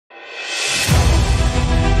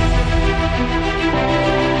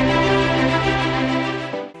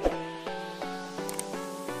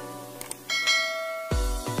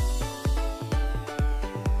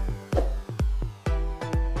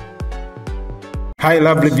Hi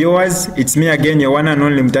lovely viewers, it's me again, your one and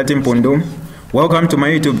only Mutati Mpundu. Welcome to my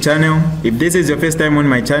YouTube channel. If this is your first time on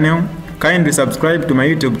my channel, kindly subscribe to my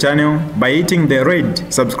YouTube channel by hitting the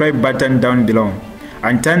red subscribe button down below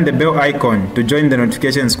and turn the bell icon to join the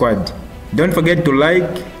notification squad. Don't forget to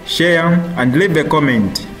like, share and leave a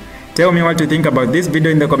comment. Tell me what you think about this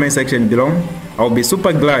video in the comment section below. I'll be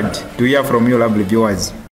super glad to hear from you lovely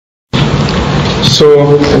viewers.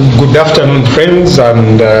 So, good afternoon friends,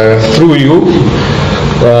 and through you,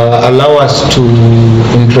 allow us to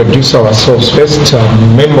introduce ourselves first.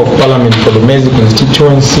 Member of Parliament for the Mezi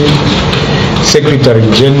constituency, Secretary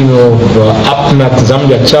General of APNAT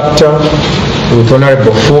Zambia chapter, with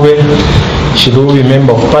Honorable Fube. Shirubi,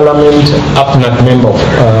 Member of Parliament, APNAT member,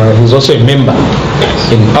 he's also a member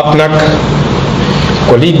in APNAC.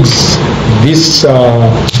 Colleagues, this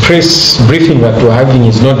press briefing that we're having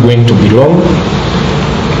is not going to be long.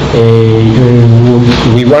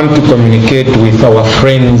 We want to communicate with our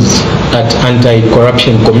friends at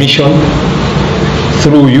Anti-Corruption Commission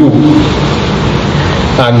through you,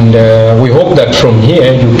 and we hope that from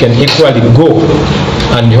here you can equally go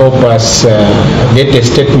and help us get a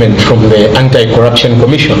statement from the Anti-Corruption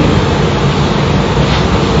Commission.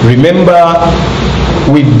 Remember,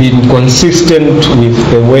 we've been consistent with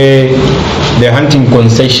the way the hunting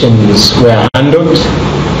concessions were handled.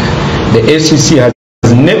 The ACC has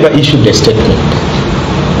never issued a statement.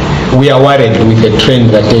 We are worried with the trend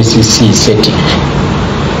that ACC is setting.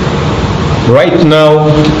 Right now,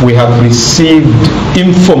 we have received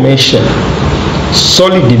information,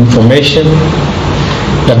 solid information,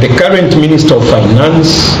 that the current Minister of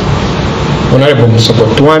Finance, Honorable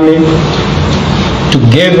Msokotwane,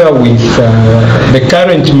 together with the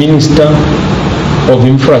current Minister of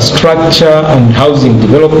Infrastructure and Housing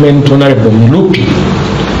Development, Honorable Mulupi,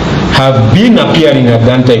 have been appearing at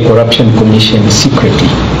the Anti-Corruption Commission secretly.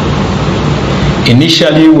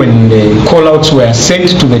 Initially, when the call-outs were sent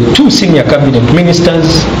to the two senior cabinet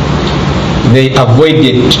ministers, they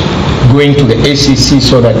avoided going to the ACC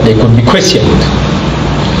so that they could be questioned.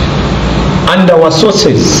 And our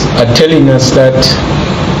sources are telling us that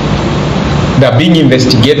they are being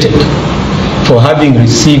investigated for having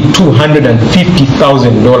received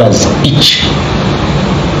 $250,000 each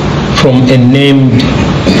from a named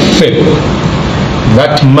firm.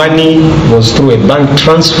 That money was through a bank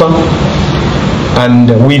transfer,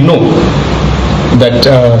 and we know that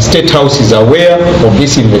State House is aware of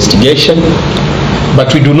this investigation,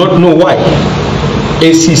 but we do not know why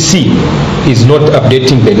ACC is not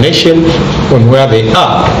updating the nation on where they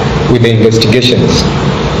are with the investigations.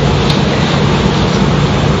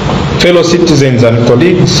 Fellow citizens and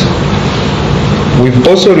colleagues, we've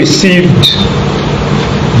also received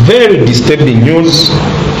very disturbing news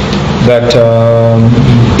that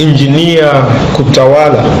Engineer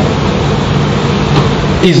Kutawala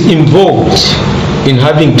is involved in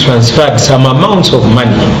having transferred some amounts of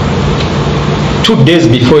money 2 days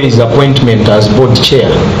before his appointment as board chair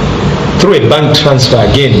through a bank transfer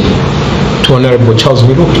again to Honorable Charles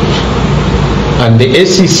Mirupi. And the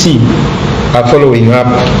ACC are following up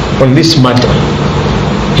on this matter.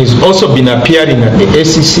 He's also been appearing at the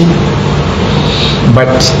ACC,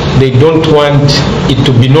 but they don't want it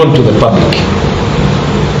to be known to the public.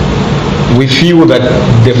 We feel that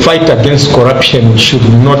the fight against corruption should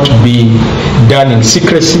not be done in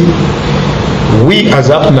secrecy. We as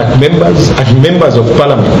APNAC members and members of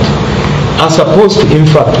Parliament are supposed to in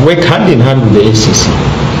fact work hand in hand with the ACC.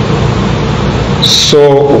 So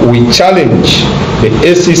we challenge the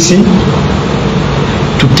ACC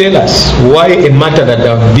to tell us why a matter that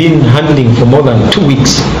I've been handling for more than 2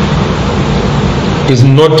 weeks is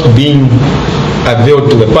not being availed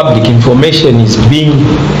to the public. Information is being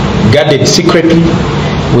guarded secretly.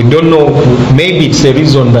 We don't know, maybe it's the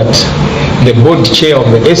reason that the board chair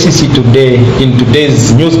of the ACC today, in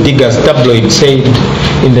today's News Diggers tabloid, said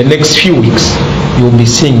in the next few weeks you'll be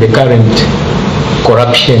seeing the current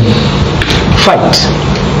corruption fight.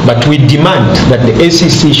 But we demand that the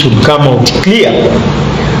ACC should come out clear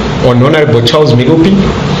on Honorable Charles Mirupi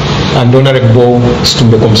and Honorable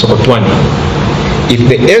Msokotwane. If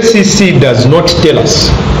the ACC does not tell us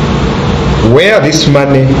where this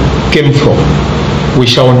money came from, we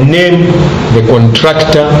shall name the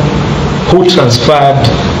contractor who transferred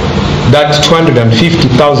that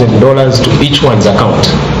 $250,000 to each one's account.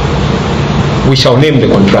 We shall name the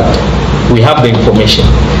contractor. We have the information,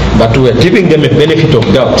 but we are giving them a benefit of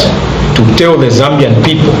doubt to tell the Zambian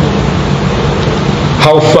people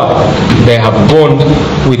how far they have gone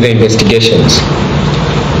with the investigations.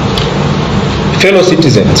 Fellow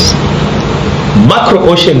citizens, macro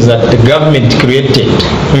oceans that the government created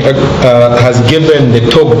has given the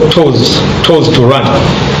tolls to run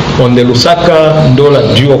on the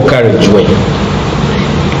Lusaka-Ndola dual carriageway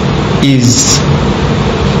is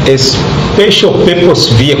a special purpose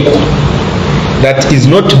vehicle that is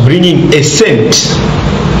not bringing a cent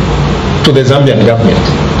to the Zambian government.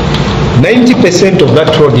 90% of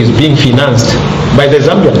that road is being financed by the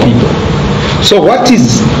Zambian people. So what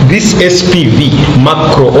is this SPV,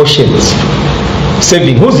 macro oceans,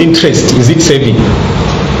 saving? Whose interest is it saving?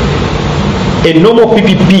 A normal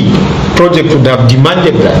PPP project would have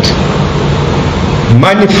demanded that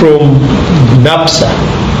money from NAPSA,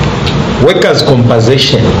 workers'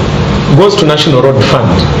 compensation, goes to National Road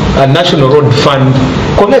Fund, and National Road Fund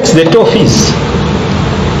collects the toll fees.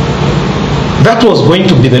 That was going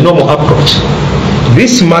to be the normal approach.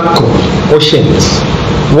 These macro oceans,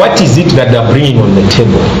 what is it that they're bringing on the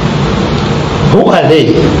table? Who are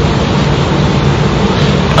they?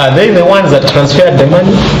 Are they the ones that transferred the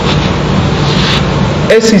money?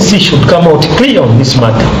 SEC should come out clear on this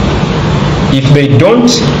matter. If they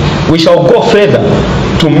don't, we shall go further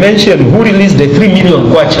to mention who released the 3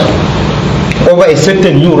 million kwacha over a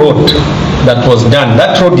certain new road that was done.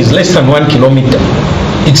 That road is less than 1 kilometer.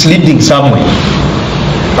 It's leading somewhere.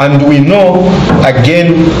 And we know,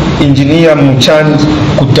 again, Engineer Muchand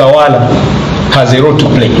Kutawala has a role to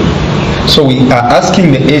play. So we are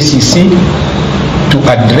asking the SEC to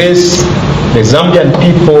address the Zambian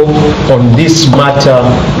people on this matter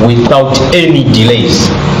without any delays.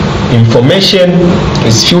 Information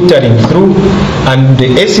is filtering through, and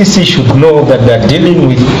the SEC should know that they're dealing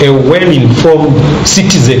with a well-informed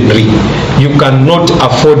citizenry. You cannot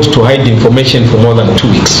afford to hide information for more than 2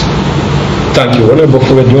 weeks. Thank you. Honorable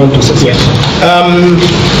Fuwe, do you want to say? Yes.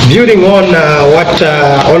 Building on what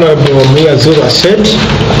Honorable Mia Zura said,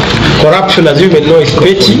 corruption, as you may know, is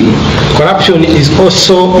petty. Corruption is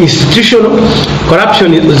also institutional.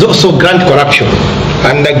 Corruption is also grand corruption.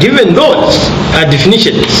 And given those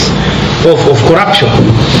definitions of corruption,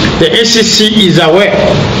 the SEC is aware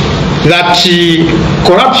that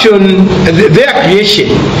corruption, their creation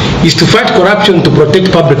is to fight corruption to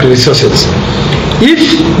protect public resources.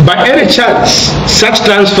 If by any chance such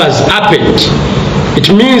transfers happened, it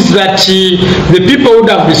means that the people who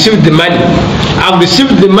have received the money have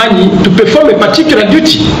received the money to perform a particular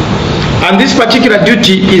duty. And this particular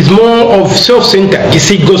duty is more of self-centered,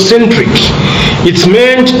 it's egocentric. It's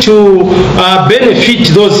meant to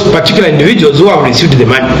benefit those particular individuals who have received the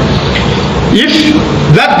money. If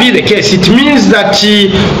that be the case, it means that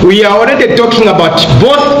we are already talking about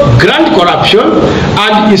both grand corruption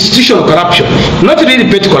and institutional corruption, not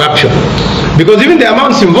really petty corruption. Because even the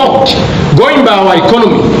amounts involved, going by our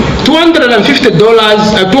economy, $250,000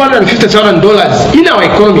 in our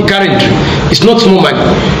economy currently is not small money.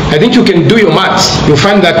 I think you can do your maths. You'll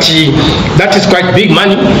find that that is quite big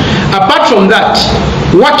money. Apart from that,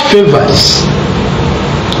 what favors?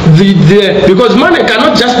 Because money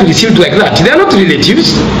cannot just be received like that. They are not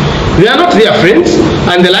relatives, they are not their friends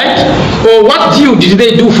and the like. Or what deal did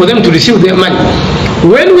they do for them to receive their money?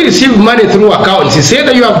 When we receive money through accounts, it's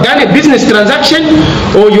either you have done a business transaction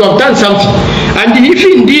or you have done something. And if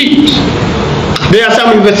indeed there are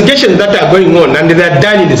some investigations that are going on and they are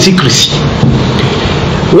done in secrecy,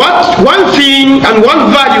 one thing and one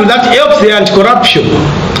value that helps the anti-corruption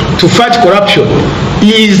to fight corruption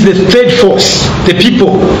is the third force, the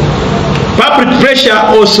people. Public pressure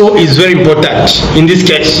also is very important in this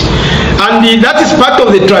case. And that is part of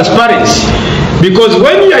the transparency. Because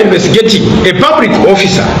when you are investigating a public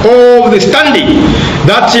officer of the standing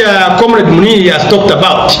that Comrade Muniri has talked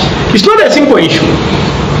about, it's not a simple issue.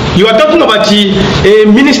 You are talking about a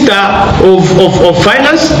minister of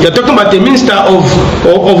finance, you are talking about a minister of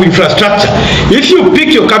infrastructure. If you pick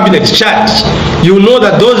your cabinet charge, you know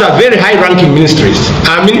that those are very high-ranking ministers.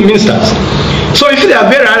 So if they are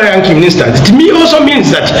very high-ranking ministers, it also means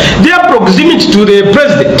that their proximity to the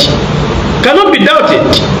president cannot be doubted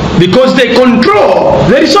because they control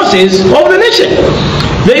the resources of the nation.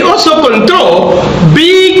 They also control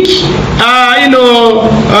big,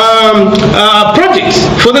 projects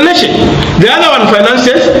for the nation. The other one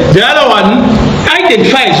finances, the other one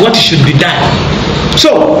identifies what should be done.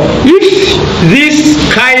 So, if this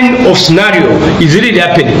kind of scenario is really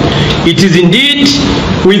happening, it is indeed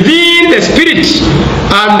within the spirit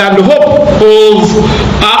and hope of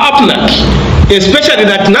APNAC, especially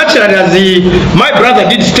that naturally, as my brother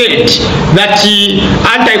did state, that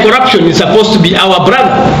anti-corruption is supposed to be our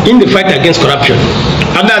brother in the fight against corruption.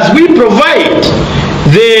 And as we provide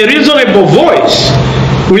the reasonable voice,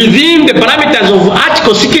 within the parameters of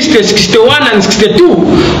Article 60, 61 and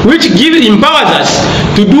 62, which empowers us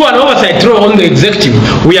to do an oversight role on the executive.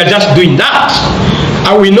 We are just doing that.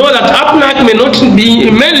 And we know that APNAC may not be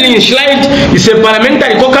mainly enshrined, it's a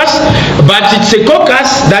parliamentary caucus, but it's a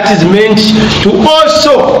caucus that is meant to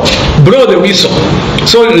also blow the whistle.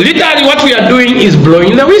 So literally what we are doing is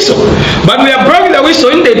blowing the whistle. But we are blowing the whistle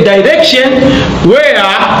in the direction where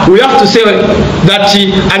we have to say that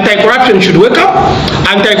anti-corruption should wake up,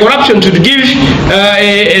 anti-corruption should give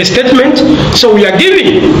a statement. So we are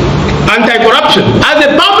giving anti-corruption as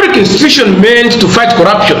a public institution meant to fight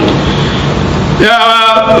corruption.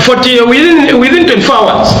 Within 24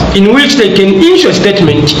 hours, in which they can issue a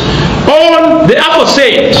statement on the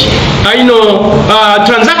aforesaid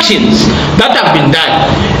transactions that have been done.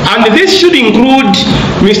 And this should include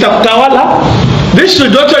Mr. Kutawala. This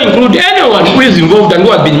should also include anyone who is involved and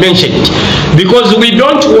who has been mentioned, because we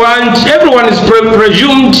don't want everyone is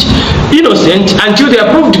presumed innocent until they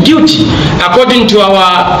are proved guilty, according to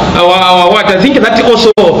our what I think that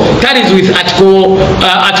also tallies with Article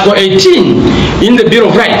 18 in the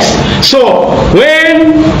Bill of Rights. So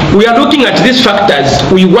when we are looking at these factors,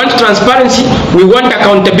 we want transparency, we want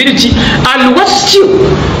accountability, and what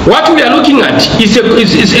we are looking at is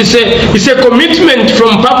a commitment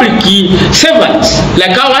from public servants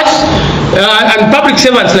like ours and public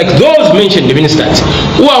servants like those mentioned, the ministers,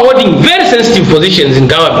 who are holding very sensitive positions in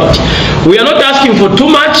government. We are not asking for too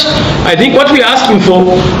much. I think what we are asking for,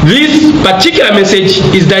 this particular message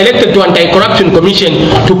is directed to Anti-Corruption Commission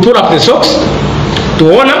to pull up the socks, to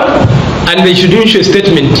honor, and they should issue a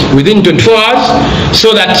statement within 24 hours,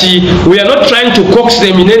 so that we are not trying to coax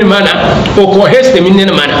them in any manner or coerce them in any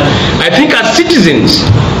manner. I think as citizens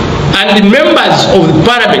and the members of the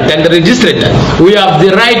parliament and the legislature, we have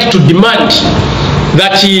the right to demand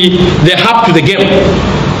that they have to the game.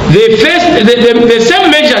 The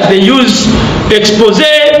same measures they use, expose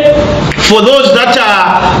for those that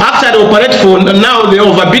are actually operate for now the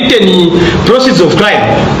overbeaten process of crime.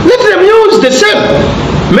 Let them use the same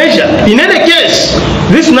measure. In any case,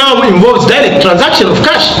 this now involves direct transaction of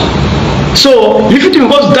cash. So if it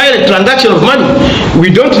involves direct transaction of money, we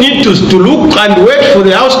don't need to look and wait for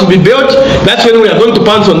the house to be built. That's when we are going to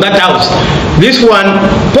pounce on that house. This one,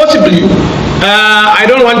 possibly, I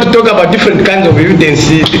don't want to talk about different kinds of evidence.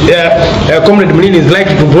 Comrade Mulini is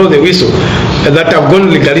likely to blow the whistle that have gone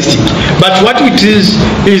legalistic. But what it is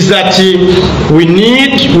that we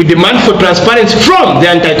demand for transparency from the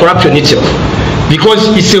anti-corruption itself. Because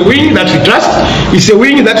it's a wing that we trust, it's a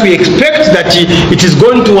wing that we expect that it is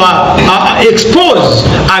going to expose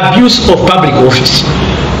abuse of public office.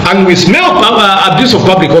 And we smell abuse of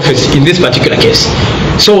public office in this particular case.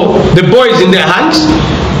 So the ball is in their hands.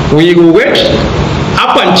 We will wait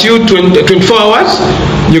up until 24 hours.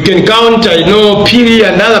 You can count, Piri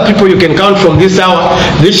and other people you can count from this hour.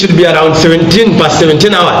 This should be around 17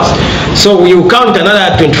 hours. So we will count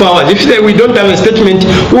another 24 hours. If we don't have a statement,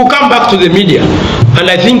 we'll come back to the media. And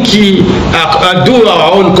I think do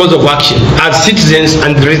our own course of action as citizens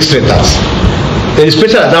and legislators,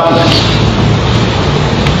 especially as APNAC.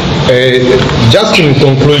 Just in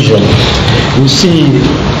conclusion, you see,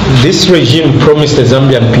 this regime promised the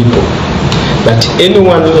Zambian people that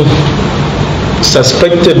anyone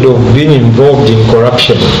suspected of being involved in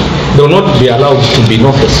corruption, they will not be allowed to be in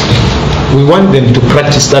office. We want them to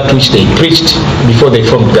practice that which they preached before they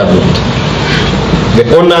formed government. The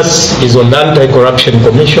onus is on the Anti-Corruption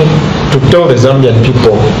Commission to tell the Zambian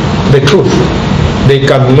people the truth. They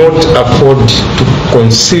cannot afford to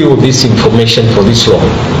conceal this information for this long.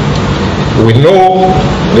 We know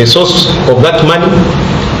the source of that money.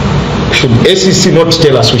 Should SEC not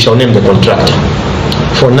tell us, we shall name the contractor.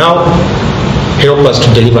 For now, help us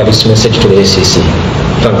to deliver this message to the SEC.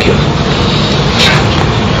 Thank you.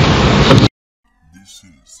 This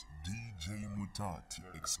is DJ Mutati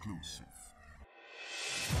exclusive.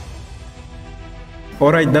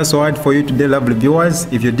 Alright, that's all for you today, lovely viewers.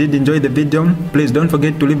 If you did enjoy the video, please don't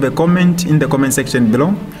forget to leave a comment in the comment section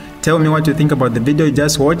below. Tell me what you think about the video you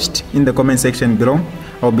just watched in the comment section below.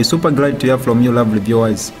 I'll be super glad to hear from you, lovely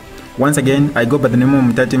viewers. Once again, I go by the name of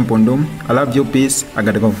Mutati Mpundu. I love you, peace, I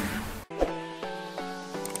gotta go.